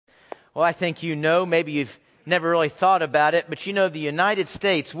Well, I think you know, maybe you've never really thought about it, but you know the United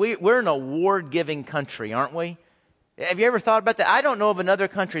States, we're an award-giving country, aren't we? Have you ever thought about that? I don't know of another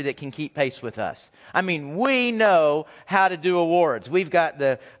country that can keep pace with us. I mean, we know how to do awards. We've got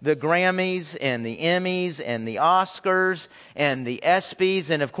the Grammys and the Emmys and the Oscars and the ESPYs.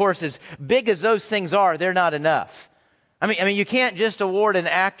 And of course, as big as those things are, they're not enough. I mean, you can't just award an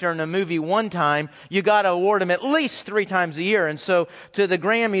actor in a movie one time. You got to award them at least 3 times a year. And so to the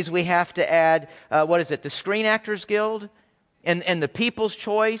Grammys, we have to add, the Screen Actors Guild and the People's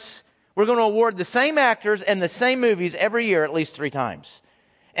Choice. We're going to award the same actors and the same movies every year at least 3 times.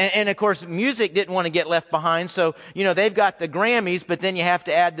 And of course, music didn't want to get left behind. So, they've got the Grammys, but then you have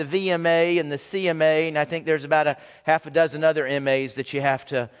to add the VMA and the CMA. And I think there's about a half a dozen other MAs that you have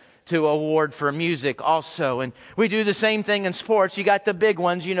to award for music also. And we do the same thing in sports. You got the big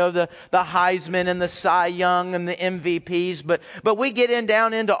ones, the Heisman and the Cy Young and the MVPs. But we get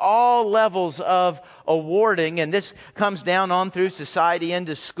down into all levels of awarding. And this comes down on through society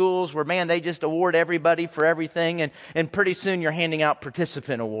into schools where, man, they just award everybody for everything. And pretty soon you're handing out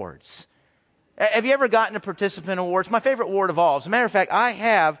participant awards. Have you ever gotten a participant award? It's my favorite award of all. As a matter of fact, I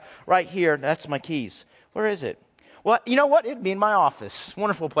have right here, that's my keys. Where is it? Well, you know what? It'd be in my office.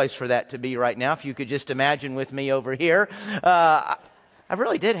 Wonderful place for that to be right now. If you could just imagine with me over here. I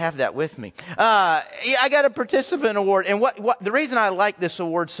really did have that with me. I got a participant award. And what the reason I like this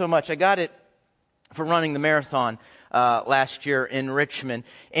award so much, I got it for running the marathon last year in Richmond.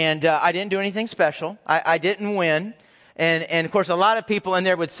 And I didn't do anything special. I didn't win. And of course, a lot of people in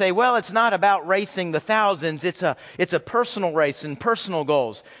there would say, well, it's not about racing the thousands. It's a personal race and personal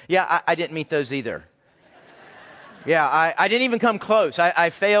goals. Yeah, I didn't meet those either. Yeah, I didn't even come close.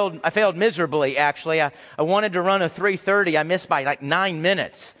 I failed miserably, actually. I wanted to run a 3:30. I missed by like 9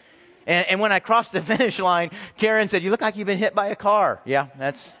 minutes. And when I crossed the finish line, Karen said, "You look like you've been hit by a car." Yeah,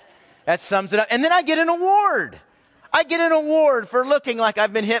 that sums it up. And then I get an award. I get an award for looking like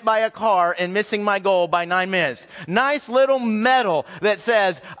I've been hit by a car and missing my goal by 9 minutes. Nice little medal that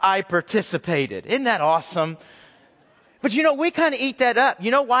says, I participated. Isn't that awesome? But we kind of eat that up.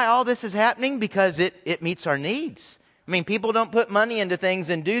 You know why all this is happening? Because it meets our needs. I mean, people don't put money into things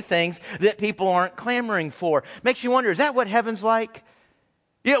and do things that people aren't clamoring for. Makes you wonder, is that what heaven's like?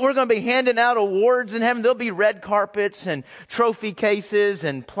 We're going to be handing out awards in heaven. There'll be red carpets and trophy cases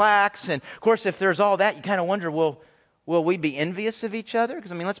and plaques. And of course, if there's all that, you kind of wonder, will we be envious of each other?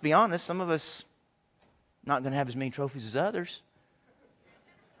 Because let's be honest, some of us not going to have as many trophies as others.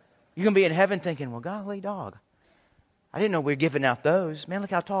 You're going to be in heaven thinking, well, golly dog. I didn't know we were giving out those. Man,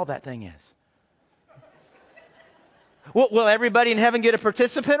 look how tall that thing is. Will everybody in heaven get a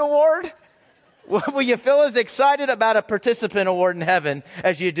participant award? Will you feel as excited about a participant award in heaven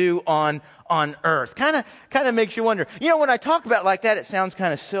as you do on earth? Kind of makes you wonder. When I talk about it like that, it sounds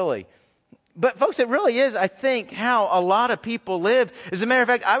kind of silly. But folks, it really is, I think, how a lot of people live. As a matter of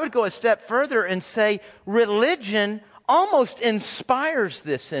fact, I would go a step further and say religion almost inspires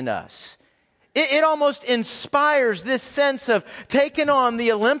this in us. It almost inspires this sense of taking on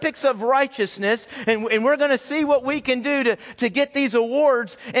the Olympics of righteousness, and we're going to see what we can do to get these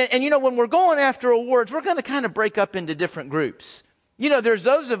awards. And when we're going after awards, we're going to kind of break up into different groups. There's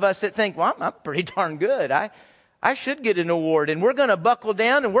those of us that think, well, I'm pretty darn good. I should get an award, and we're going to buckle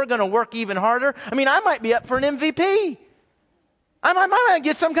down, and we're going to work even harder. I might be up for an MVP. I might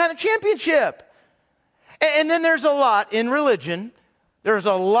get some kind of championship. And then there's a lot in religion. There's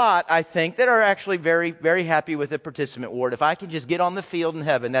a lot, I think, that are actually very, very happy with the participant award. If I can just get on the field in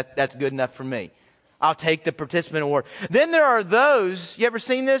heaven, that's good enough for me. I'll take the participant award. Then there are those, you ever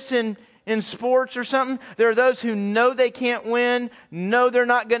seen this in sports or something? There are those who know they can't win, know they're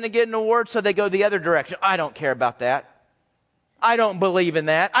not going to get an award, so they go the other direction. I don't care about that. I don't believe in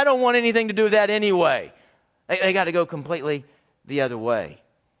that. I don't want anything to do with that anyway. They got to go completely the other way.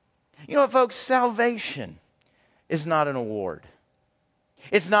 You know what, folks? Salvation is not an award.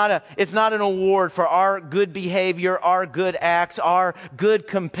 It's not an award for our good behavior, our good acts, our good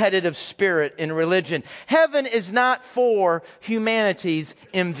competitive spirit in religion. Heaven is not for humanity's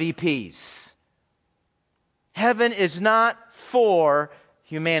MVPs. Heaven is not for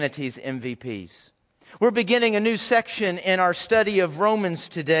humanity's MVPs. We're beginning a new section in our study of Romans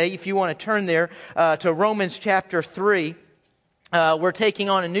today. If you want to turn there to Romans chapter 3. We're taking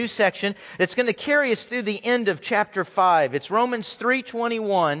on a new section that's going to carry us through the end of chapter 5. It's Romans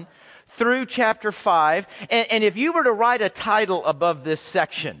 3:21 through chapter 5. And if you were to write a title above this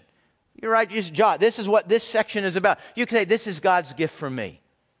section, just jot, this is what this section is about. You could say, this is God's gift for me.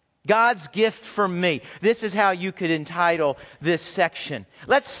 God's gift for me. This is how you could entitle this section.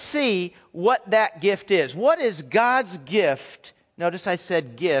 Let's see what that gift is. What is God's gift Notice I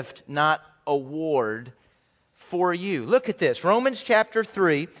said gift, not award for you. Look at this. Romans chapter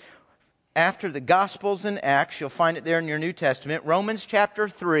 3, after the Gospels and Acts, you'll find it there in your New Testament. Romans chapter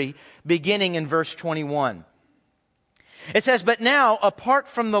 3, beginning in verse 21. It says, "But now, apart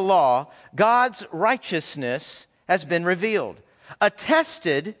from the law, God's righteousness has been revealed,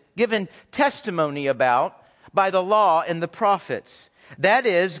 attested, given testimony about by the law and the prophets. That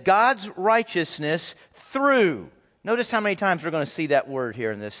is, God's righteousness through." Notice how many times we're going to see that word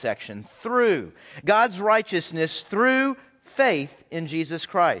here in this section. Through. God's righteousness through faith in Jesus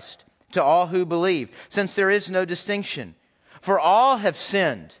Christ to all who believe, since there is no distinction. For all have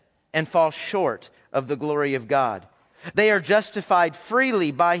sinned and fall short of the glory of God. They are justified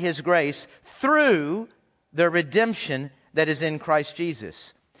freely by His grace through the redemption that is in Christ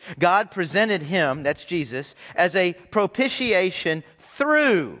Jesus. God presented Him, that's Jesus, as a propitiation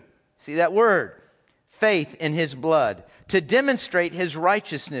through, see that word, faith in His blood, to demonstrate His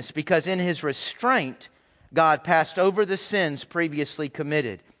righteousness, because in His restraint, God passed over the sins previously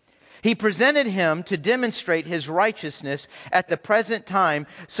committed. He presented Him to demonstrate His righteousness at the present time,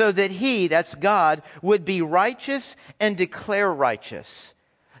 so that He, that's God, would be righteous and declare righteous,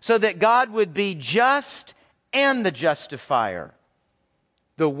 so that God would be just and the justifier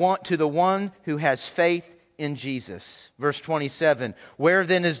to the one who has faith in Jesus. Verse 27, "Where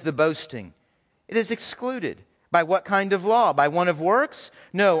then is the boasting? It is excluded. By what kind of law? By one of works?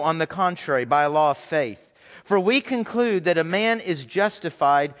 No, on the contrary, by a law of faith. For we conclude that a man is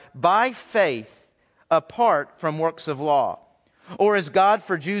justified by faith apart from works of law. Or is God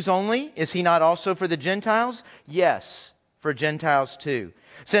for Jews only? Is He not also for the Gentiles? Yes, for Gentiles too.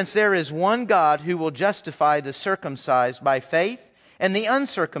 Since there is one God who will justify the circumcised by faith and the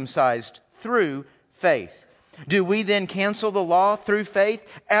uncircumcised through faith. Do we then cancel the law through faith?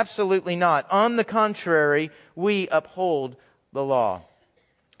 Absolutely not. On the contrary, we uphold the law."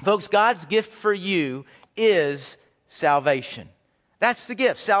 Folks, God's gift for you is salvation. That's the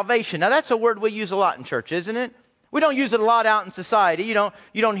gift, salvation. Now, that's a word we use a lot in church, isn't it? We don't use it a lot out in society. You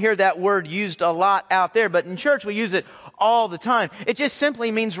don't hear that word used a lot out there, but in church we use it all the time. It just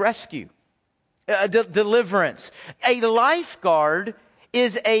simply means rescue, deliverance. A lifeguard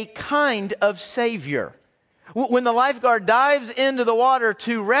is a kind of savior. When the lifeguard dives into the water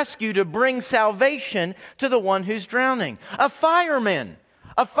to rescue, to bring salvation to the one who's drowning. A fireman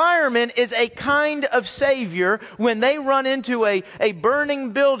is a kind of savior when they run into a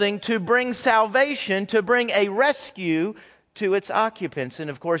burning building to bring salvation, to bring a rescue to its occupants. And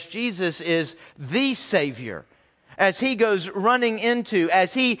of course, Jesus is the Savior. As He goes running into,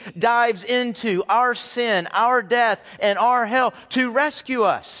 as He dives into our sin, our death, and our hell to rescue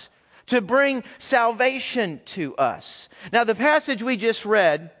us, to bring salvation to us. Now, the passage we just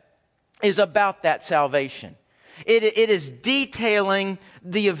read is about that salvation. It is detailing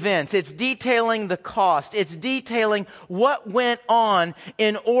the events. It's detailing the cost. It's detailing what went on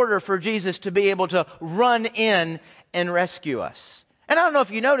in order for Jesus to be able to run in and rescue us. And I don't know if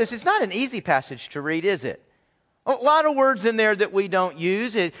you notice, it's not an easy passage to read, is it? A lot of words in there that we don't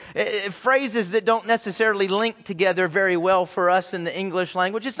use, phrases that don't necessarily link together very well for us in the English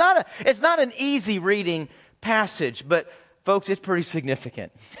language. It's not an easy reading passage, but folks, it's pretty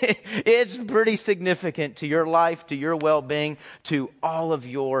significant. It's pretty significant to your life, to your well-being, to all of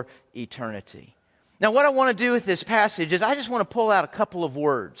your eternity. Now, what I want to do with this passage is I just want to pull out a couple of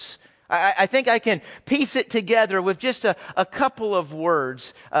words. I think I can piece it together with just a couple of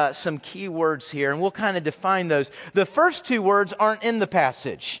words, some key words here, and we'll kind of define those. The first two words aren't in the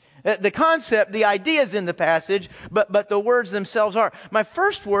passage. The concept, the idea is in the passage, but the words themselves are. My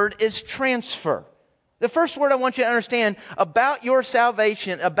first word is transfer. The first word I want you to understand about your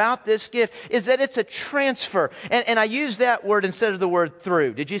salvation, about this gift, is that it's a transfer. And I use that word instead of the word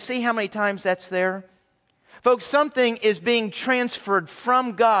through. Did you see how many times that's there? Folks, something is being transferred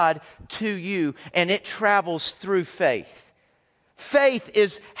from God to you, and it travels through faith. Faith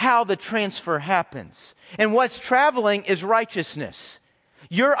is how the transfer happens. And what's traveling is righteousness.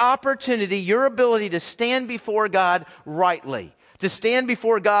 Your opportunity, your ability to stand before God rightly, to stand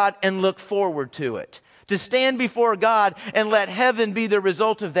before God and look forward to it, to stand before God and let heaven be the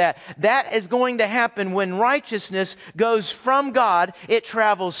result of that. That is going to happen when righteousness goes from God, it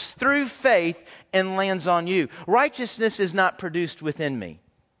travels through faith and lands on you. Righteousness is not produced within me.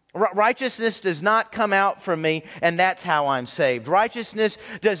 Righteousness does not come out from me, and that's how I'm saved. Righteousness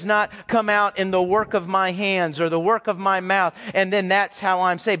does not come out in the work of my hands or the work of my mouth, and then that's how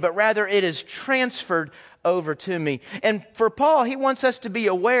I'm saved. But rather, it is transferred over to me. And for Paul, he wants us to be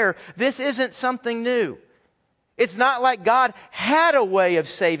aware this isn't something new. It's not like God had a way of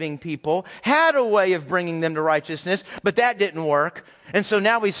saving people, had a way of bringing them to righteousness, but that didn't work. And so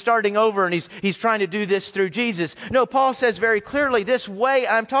now he's starting over and he's trying to do this through Jesus. No, Paul says very clearly, this way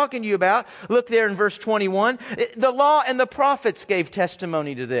I'm talking to you about, look there in verse 21, the law and the prophets gave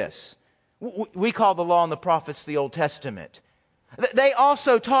testimony to this. We call the law and the prophets the Old Testament. They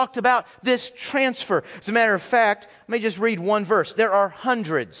also talked about this transfer. As a matter of fact, let me just read one verse. There are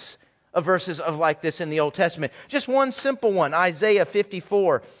hundreds of verses like this in the Old Testament. Just one simple one, Isaiah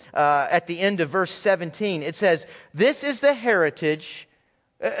 54, at the end of verse 17. It says, this is the heritage,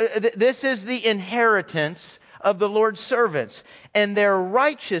 this is the inheritance of the Lord's servants, and their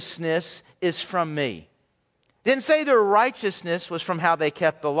righteousness is from me. Didn't say their righteousness was from how they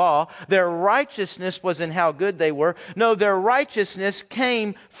kept the law. Their righteousness was in how good they were. No, their righteousness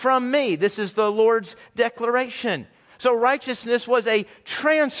came from me. This is the Lord's declaration. So righteousness was a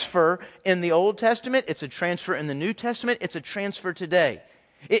transfer in the Old Testament. It's a transfer in the New Testament. It's a transfer today.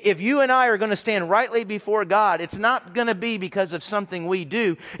 If you and I are going to stand rightly before God, it's not going to be because of something we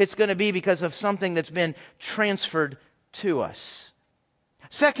do. It's going to be because of something that's been transferred to us.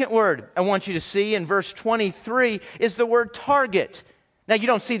 Second word I want you to see in verse 23 is the word target. Now, you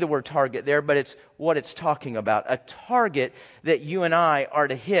don't see the word target there, but it's what it's talking about. A target that you and I are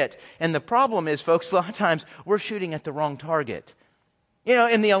to hit. And the problem is, folks, a lot of times we're shooting at the wrong target. You know,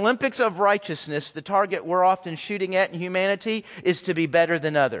 in the Olympics of righteousness, the target we're often shooting at in humanity is to be better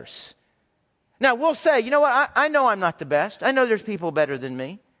than others. Now, we'll say, you know what, I know I'm not the best. I know there's people better than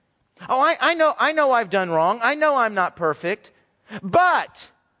me. Oh, I know I've done wrong. I know I'm not perfect. But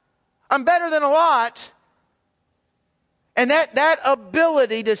I'm better than a lot. And that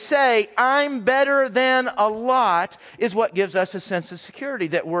ability to say, I'm better than a lot, is what gives us a sense of security,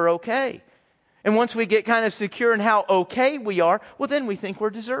 that we're okay. And once we get kind of secure in how okay we are, well, then we think we're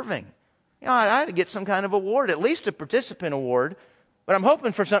deserving. You know, I had to get some kind of award, at least a participant award, but I'm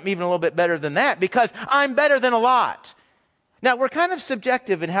hoping for something even a little bit better than that, because I'm better than a lot. Now, we're kind of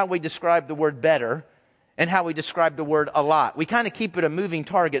subjective in how we describe the word better and how we describe the word a lot. We kind of keep it a moving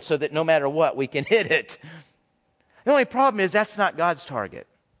target so that no matter what, we can hit it. The only problem is that's not God's target.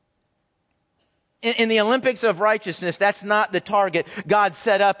 In the Olympics of righteousness, that's not the target God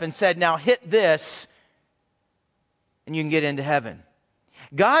set up and said, now hit this and you can get into heaven.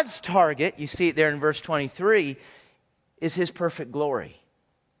 God's target, you see it there in verse 23, is His perfect glory.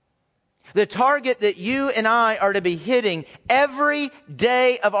 The target that you and I are to be hitting every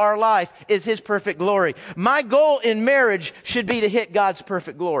day of our life is His perfect glory. My goal in marriage should be to hit God's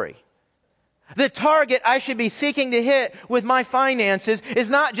perfect glory. The target I should be seeking to hit with my finances is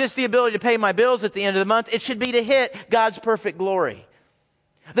not just the ability to pay my bills at the end of the month. It should be to hit God's perfect glory.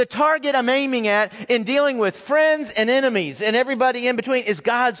 The target I'm aiming at in dealing with friends and enemies and everybody in between is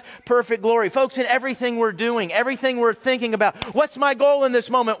God's perfect glory. Folks, in everything we're doing, everything we're thinking about, what's my goal in this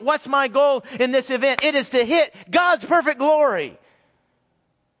moment? What's my goal in this event? It is to hit God's perfect glory.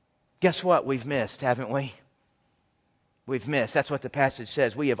 Guess what? We've missed, haven't we? We've missed. That's what the passage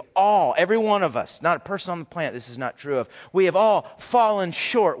says. We have all, every one of us, not a person on the planet this is not true of, we have all fallen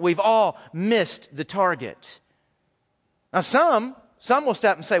short. We've all missed the target. Now some will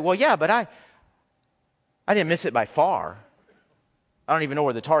step and say, well, yeah, but I didn't miss it by far. I don't even know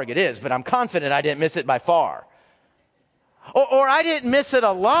where the target is, but I'm confident I didn't miss it by far. Or I didn't miss it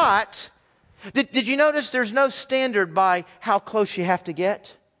a lot. Did you notice there's no standard by how close you have to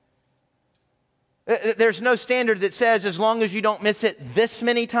get? There's no standard that says as long as you don't miss it this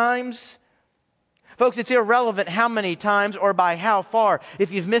many times. Folks, it's irrelevant how many times or by how far.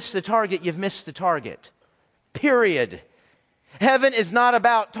 If you've missed the target, you've missed the target. Period. Heaven is not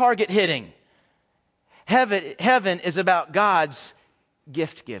about target hitting. Heaven is about God's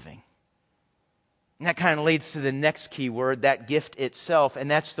gift giving. And that kind of leads to the next key word, that gift itself, and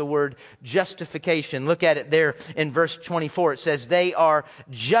that's the word justification. Look at it there in verse 24. It says, they are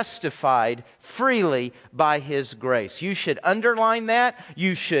justified freely by His grace. You should underline that.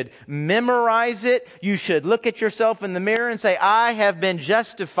 You should memorize it. You should look at yourself in the mirror and say, I have been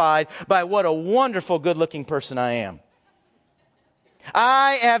justified by what a wonderful, good-looking person I am.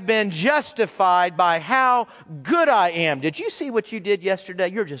 I have been justified by how good I am. Did you see what you did yesterday?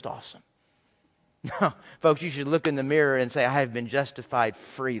 You're just awesome. No, folks, you should look in the mirror and say, I have been justified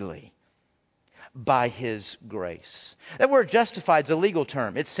freely by His grace. That word justified is a legal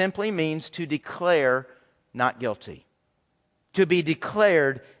term. It simply means to declare not guilty, to be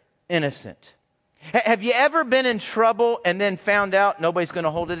declared innocent. Have you ever been in trouble and then found out nobody's going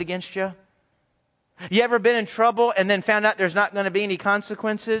to hold it against you? You ever been in trouble and then found out there's not going to be any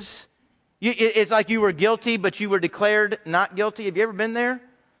consequences? It's like you were guilty, but you were declared not guilty. Have you ever been there?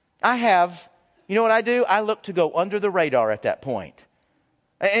 I have. you know what I do? I look to go under the radar at that point.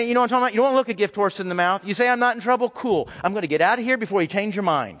 And you know what I'm talking about? You don't want to look a gift horse in the mouth. You say, I'm not in trouble? Cool. I'm going to get out of here before you change your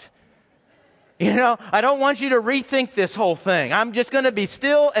mind. You know, I don't want you to rethink this whole thing. I'm just going to be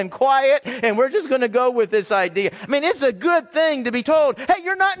still and quiet, and we're just going to go with this idea. I mean, it's a good thing to be told, hey,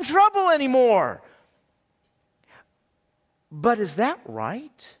 you're not in trouble anymore. But is that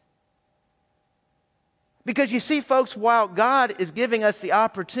right? Because you see, folks, while God is giving us the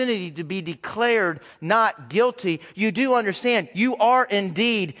opportunity to be declared not guilty, you do understand you are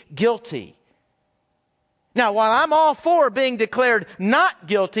indeed guilty. Now, while I'm all for being declared not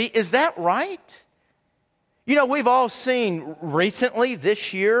guilty, is that right? You know, we've all seen recently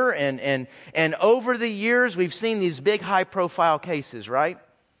this year and over the years, we've seen these big high-profile cases, right?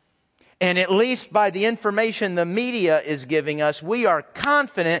 And at least by the information the media is giving us, we are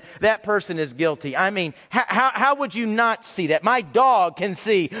confident that person is guilty. I mean, how would you not see that? My dog can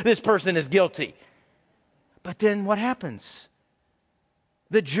see this person is guilty. But then what happens?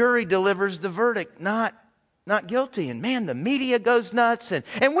 The jury delivers the verdict, not guilty. And man, the media goes nuts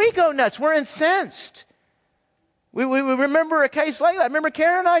and we go nuts. We're incensed. We remember a case lately. I remember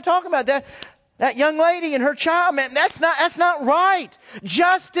Karen and I talking about that. That young lady and her child, man, that's not right.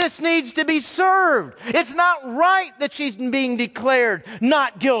 Justice needs to be served. It's not right that she's being declared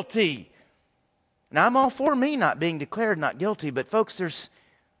not guilty. Now, I'm all for me not being declared not guilty, but folks, there's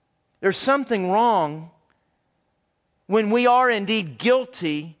something wrong when we are indeed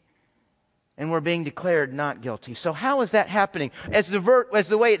guilty and we're being declared not guilty. So how is that happening? As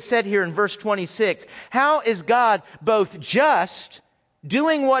the way it's said here in verse 26, how is God both just,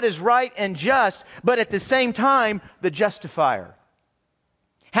 doing what is right and just, but at the same time, the justifier?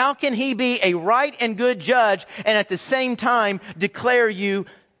 How can He be a right and good judge and at the same time declare you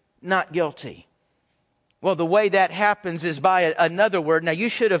not guilty? Well, the way that happens is by another word. Now, you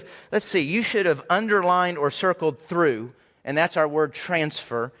should have underlined or circled through, and that's our word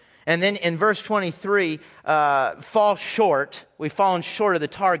transfer. And then in verse 23, fall short. We've fallen short of the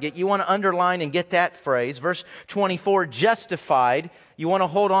target. You want to underline and get that phrase. Verse 24, justified. You want to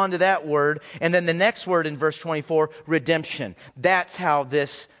hold on to that word. And then the next word in verse 24, redemption. That's how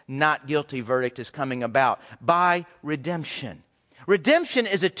this not guilty verdict is coming about. By redemption. Redemption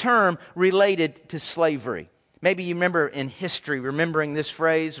is a term related to slavery. Maybe you remember in history, remembering this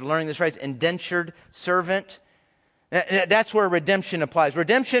phrase, learning this phrase, indentured servant. That's where redemption applies.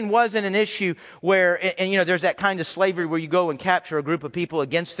 Redemption wasn't an issue where, and you know, there's that kind of slavery where you go and capture a group of people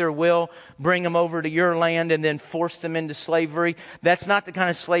against their will, bring them over to your land, and then force them into slavery. That's not the kind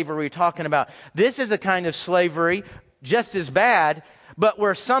of slavery we're talking about. This is a kind of slavery, just as bad, but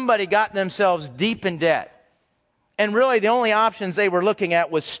where somebody got themselves deep in debt. And really the only options they were looking at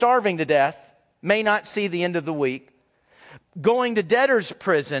was starving to death, may not see the end of the week. Going to debtor's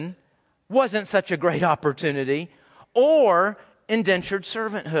prison wasn't such a great opportunity. Or indentured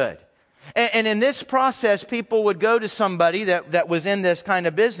servanthood. And in this process, people would go to somebody that was in this kind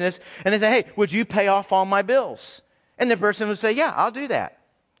of business, and they say, hey, would you pay off all my bills? And the person would say, yeah, I'll do that.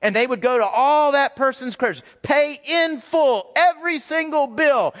 And they would go to all that person's creditors, pay in full every single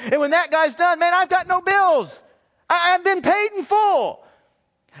bill. And when that guy's done, man, I've got no bills. I've been paid in full.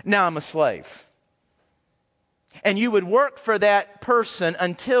 Now I'm a slave. And you would work for that person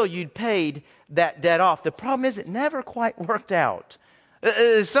until you'd paid that debt off. The problem is it never quite worked out.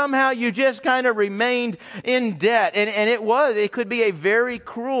 Somehow you just kind of remained in debt. And it could be a very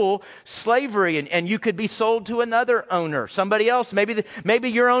cruel slavery. And you could be sold to another owner, somebody else. Maybe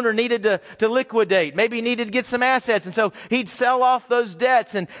your owner needed to liquidate. Maybe he needed to get some assets. And so he'd sell off those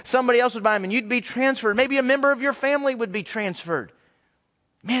debts and somebody else would buy them and you'd be transferred. Maybe a member of your family would be transferred.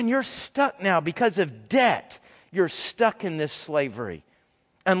 Man, you're stuck now because of debt. You're stuck in this slavery.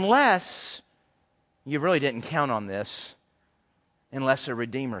 Unless you really didn't count on this, unless a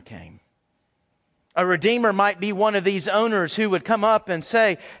redeemer came. A redeemer might be one of these owners who would come up and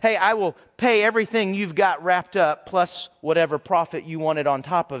say, hey, I will pay everything you've got wrapped up, plus whatever profit you wanted on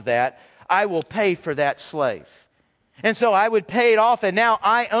top of that. I will pay for that slave. And so I would pay it off, and now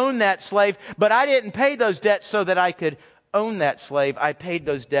I own that slave, but I didn't pay those debts so that I could own that slave. I paid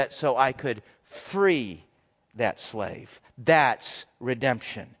those debts so I could free that slave. That's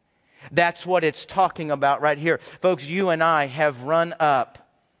redemption. That's what it's talking about right here. Folks, you and I have run up.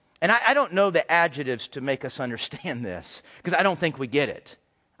 And I don't know the adjectives to make us understand this, because I don't think we get it.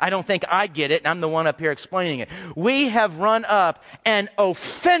 I don't think I get it, and I'm the one up here explaining it. We have run up an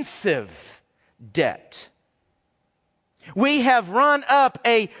offensive debt. We have run up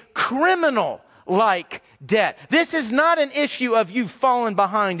a criminal-like debt. This is not an issue of you've fallen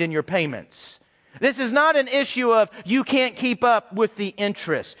behind in your payments. This is not an issue of you can't keep up with the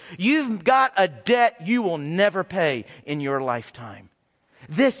interest. You've got a debt you will never pay in your lifetime.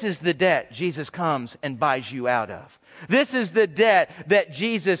 This is the debt Jesus comes and buys you out of. This is the debt that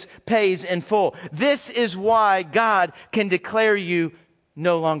Jesus pays in full. This is why God can declare you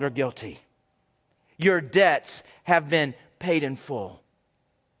no longer guilty. Your debts have been paid in full.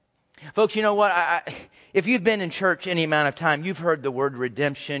 Folks, you know what? If you've been in church any amount of time, you've heard the word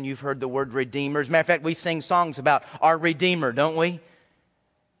redemption. You've heard the word redeemer. As a matter of fact, we sing songs about our Redeemer, don't we?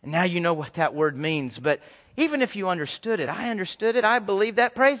 And now you know what that word means. But even if you understood it, I understood it. I believe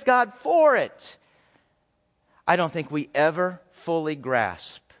that. Praise God for it. I don't think we ever fully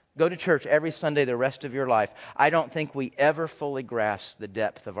grasp. Go to church every Sunday the rest of your life. I don't think we ever fully grasp the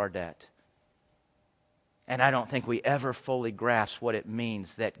depth of our debt. And I don't think we ever fully grasp what it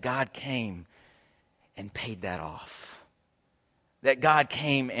means that God came and paid that off. That God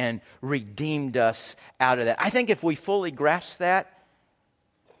came and redeemed us out of that. I think if we fully grasp that,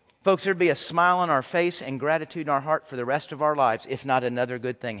 folks, there'd be a smile on our face and gratitude in our heart for the rest of our lives, if not another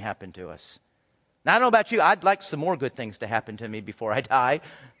good thing happened to us. Now, I don't know about you. I'd like some more good things to happen to me before I die.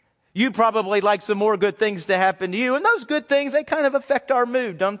 You probably like some more good things to happen to you. And those good things, they kind of affect our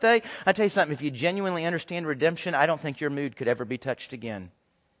mood, don't they? I tell you something, if you genuinely understand redemption, I don't think your mood could ever be touched again.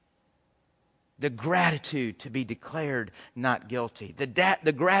 The gratitude to be declared not guilty.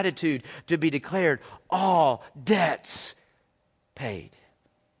 The gratitude to be declared all debts paid.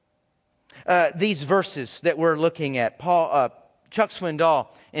 These verses that we're looking at, Chuck Swindoll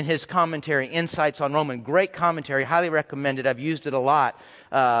in his commentary, Insights on Romans, great commentary, highly recommended. I've used it a lot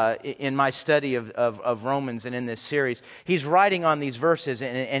in my study of Romans and in this series. He's writing on these verses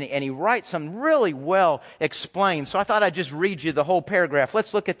and he writes some really well explained. So I thought I'd just read you the whole paragraph.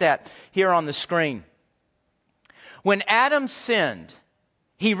 Let's look at that here on the screen. When Adam sinned,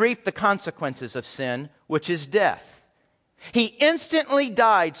 he reaped the consequences of sin, which is death. He instantly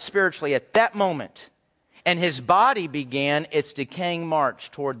died spiritually at that moment. And his body began its decaying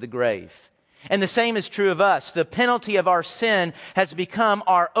march toward the grave. And the same is true of us. The penalty of our sin has become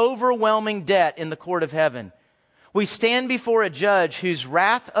our overwhelming debt in the court of heaven. We stand before a judge whose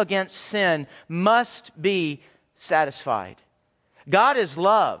wrath against sin must be satisfied. God is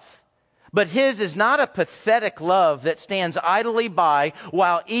love, but His is not a pathetic love that stands idly by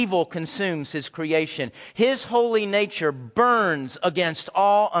while evil consumes His creation. His holy nature burns against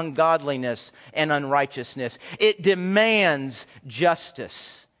all ungodliness and unrighteousness. It demands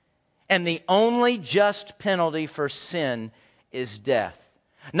justice. And the only just penalty for sin is death.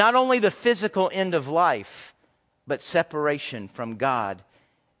 Not only the physical end of life, but separation from God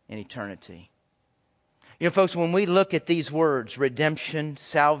in eternity. You know, folks, when we look at these words, redemption,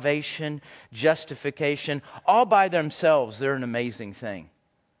 salvation, justification, all by themselves, they're an amazing thing.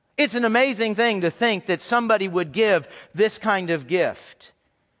 It's an amazing thing to think that somebody would give this kind of gift.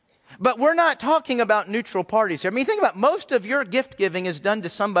 But we're not talking about neutral parties here. I mean, think about it. Most of your gift giving is done to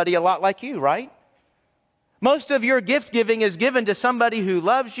somebody a lot like you, right? Most of your gift giving is given to somebody who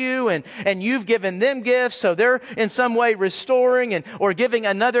loves you and you've given them gifts, so they're in some way restoring or giving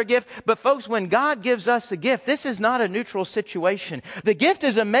another gift. But folks, when God gives us a gift, this is not a neutral situation. The gift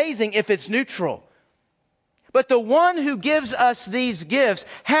is amazing if it's neutral. But the one who gives us these gifts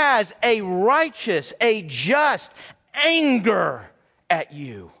has a righteous, a just anger at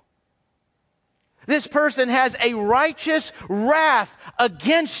you. This person has a righteous wrath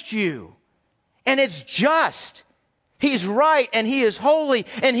against you. And it's just. He's right and He is holy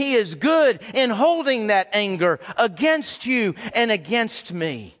and He is good in holding that anger against you and against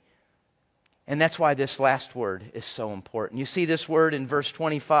me. And that's why this last word is so important. You see this word in verse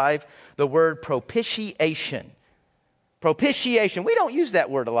 25, the word propitiation. Propitiation. We don't use that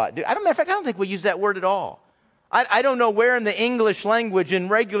word a lot. In fact, I don't think we use that word at all. I don't know where in the English language in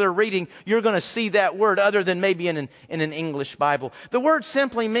regular reading you're going to see that word other than maybe in an English Bible. The word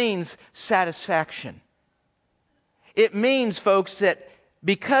simply means satisfaction. It means, folks, that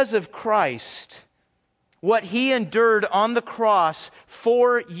because of Christ, what He endured on the cross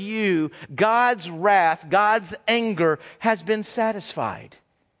for you, God's wrath, God's anger has been satisfied.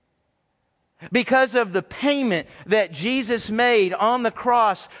 Because of the payment that Jesus made on the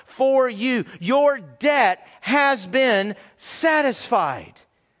cross for you, your debt has been satisfied.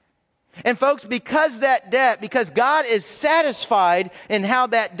 And folks, because God is satisfied in how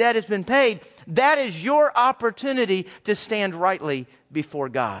that debt has been paid, that is your opportunity to stand rightly before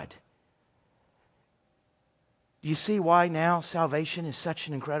God. Do you see why now salvation is such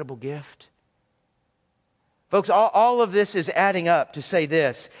an incredible gift? Folks, all of this is adding up to say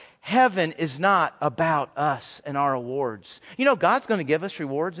this. Heaven is not about us and our awards. You know, God's going to give us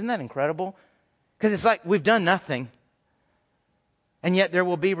rewards. Isn't that incredible? Because it's like we've done nothing. And yet there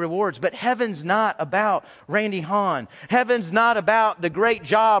will be rewards. But heaven's not about Randy Hahn. Heaven's not about the great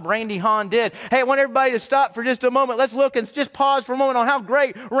job Randy Hahn did. Hey, I want everybody to stop for just a moment. Let's look and just pause for a moment on how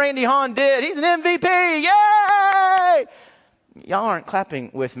great Randy Hahn did. He's an MVP. Yay! Y'all aren't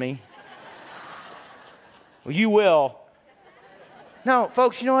clapping with me. Well, you will. No,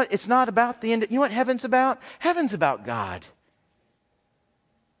 folks, you know what? It's not about the end. You know what heaven's about? Heaven's about God.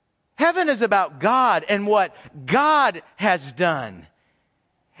 Heaven is about God and what God has done.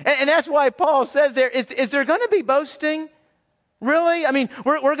 And that's why Paul says there, is there going to be boasting? Really? I mean,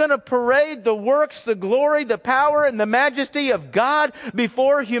 we're going to parade the works, the glory, the power, and the majesty of God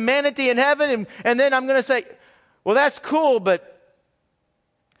before humanity in heaven. And then I'm going to say, well, that's cool, but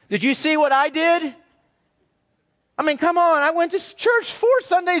did you see what I did? I mean, come on, I went to church 4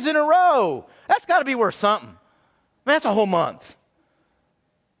 Sundays in a row. That's got to be worth something. I mean, that's a whole month.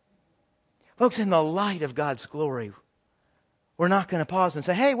 Folks, in the light of God's glory, we're not going to pause and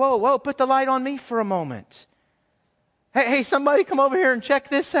say, hey, whoa, put the light on me for a moment. Hey, somebody come over here and check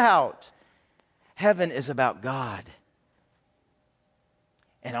this out. Heaven is about God.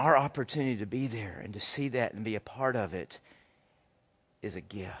 And our opportunity to be there and to see that and be a part of it is a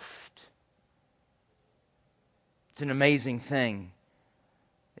gift. It's an amazing thing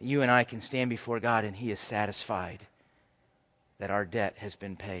that you and I can stand before God and He is satisfied that our debt has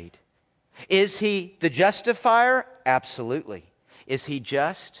been paid. Is He the justifier? Absolutely. Is He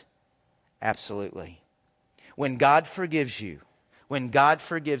just? Absolutely. When God forgives you, when God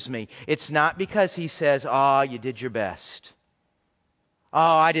forgives me, it's not because He says, you did your best.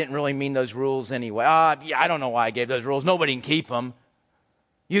 I didn't really mean those rules anyway. I don't know why I gave those rules. Nobody can keep them.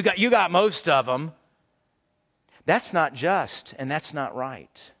 You got most of them. That's not just, and that's not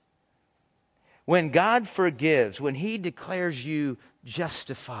right. When God forgives, when He declares you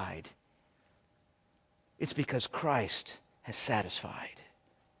justified, it's because Christ has satisfied.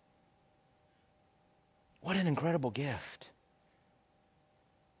 What an incredible gift.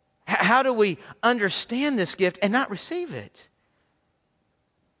 How do we understand this gift and not receive it?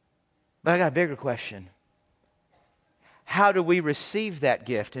 But I got a bigger question. How do we receive that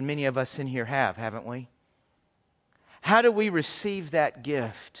gift? And many of us in here have, haven't we? How do we receive that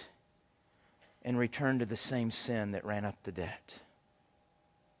gift and return to the same sin that ran up the debt?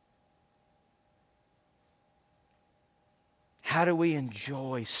 How do we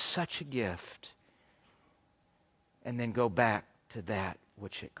enjoy such a gift and then go back to that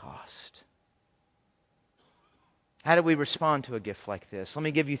which it cost? How do we respond to a gift like this? Let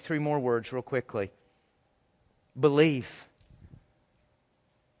me give you 3 more words real quickly. Believe.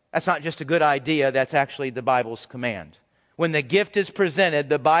 That's not just a good idea, that's actually the Bible's command. When the gift is presented,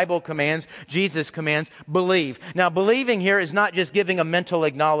 the Bible commands, Jesus commands, believe. Now, believing here is not just giving a mental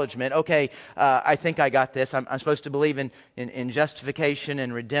acknowledgement. Okay, I think I got this. I'm supposed to believe in justification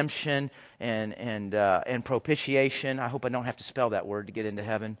and redemption and propitiation. I hope I don't have to spell that word to get into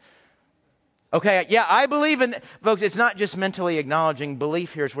heaven. Okay, yeah, I believe in... Folks, it's not just mentally acknowledging.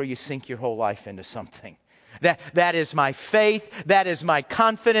 Belief here is where you sink your whole life into something. That is my faith, that is my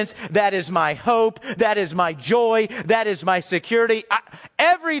confidence, that is my hope, that is my joy, that is my security.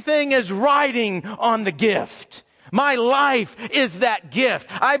 Everything is riding on the gift. My life is that gift.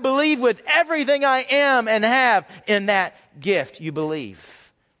 I believe with everything I am and have in that gift. You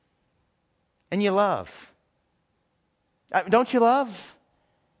believe. And you love. Don't you love?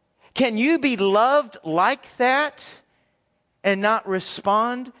 Can you be loved like that and not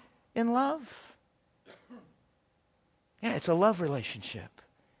respond in love? Yeah, it's a love relationship.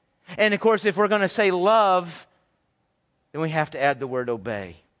 And of course, if we're going to say love, then we have to add the word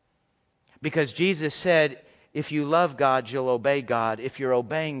obey. Because Jesus said, if you love God, you'll obey God. If you're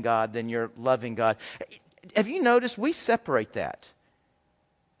obeying God, then you're loving God. Have you noticed we separate that?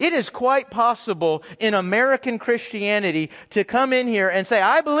 It is quite possible in American Christianity to come in here and say,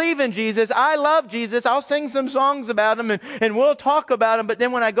 I believe in Jesus, I love Jesus, I'll sing some songs about Him and we'll talk about Him, but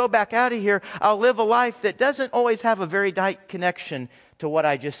then when I go back out of here, I'll live a life that doesn't always have a very tight connection to what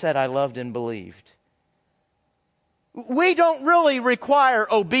I just said I loved and believed. We don't really require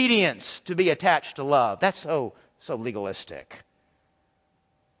obedience to be attached to love. That's so legalistic.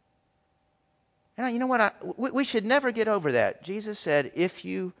 And you know what? We should never get over that. Jesus said, if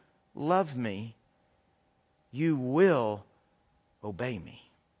you love me, you will obey me.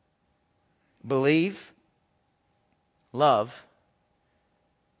 Believe, love,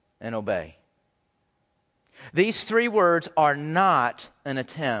 and obey. These 3 words are not an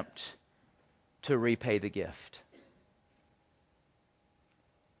attempt to repay the gift.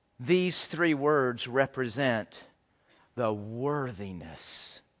 These 3 words represent the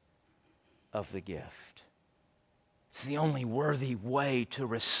worthiness of the gift. It's the only worthy way to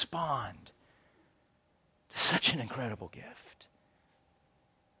respond to such an incredible gift.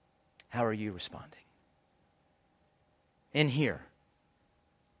 How are you responding? In here,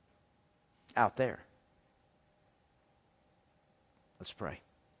 out there. Let's pray.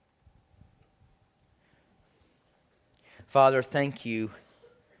 Father, thank you.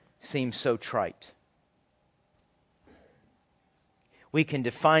 Seems so trite. We can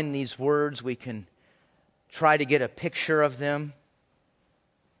define these words. We can try to get a picture of them.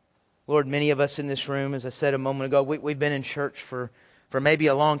 Lord, many of us in this room, as I said a moment ago, we've been in church for maybe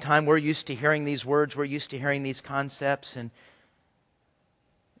a long time. We're used to hearing these words. We're used to hearing these concepts. And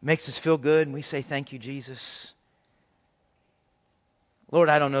it makes us feel good. And we say, thank you, Jesus. Lord,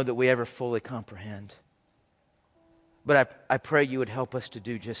 I don't know that we ever fully comprehend. But I pray you would help us to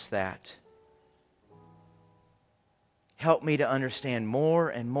do just that. Help me to understand more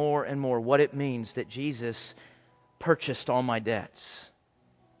and more and more what it means that Jesus purchased all my debts.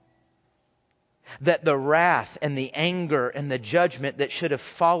 That the wrath and the anger and the judgment that should have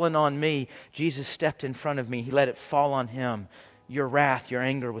fallen on me, Jesus stepped in front of me. He let it fall on Him. Your wrath, your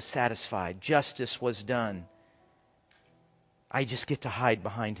anger was satisfied. Justice was done. I just get to hide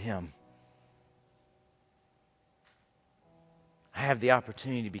behind Him. I have the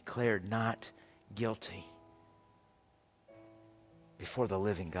opportunity to be declared not guilty before the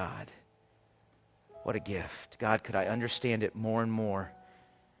living God. What a gift. God, could I understand it more and more?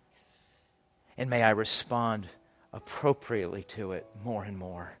 And may I respond appropriately to it more and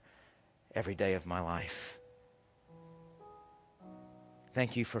more every day of my life.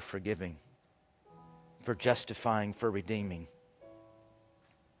 Thank you for forgiving, for justifying, for redeeming.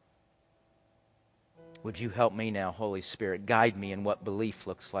 Would you help me now, Holy Spirit? Guide me in what belief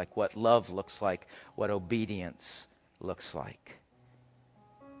looks like, what love looks like, what obedience looks like.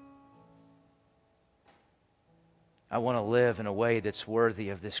 I want to live in a way that's worthy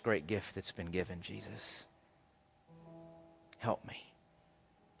of this great gift that's been given, Jesus. Help me.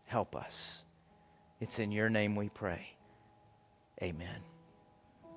 Help us. It's in your name we pray. Amen.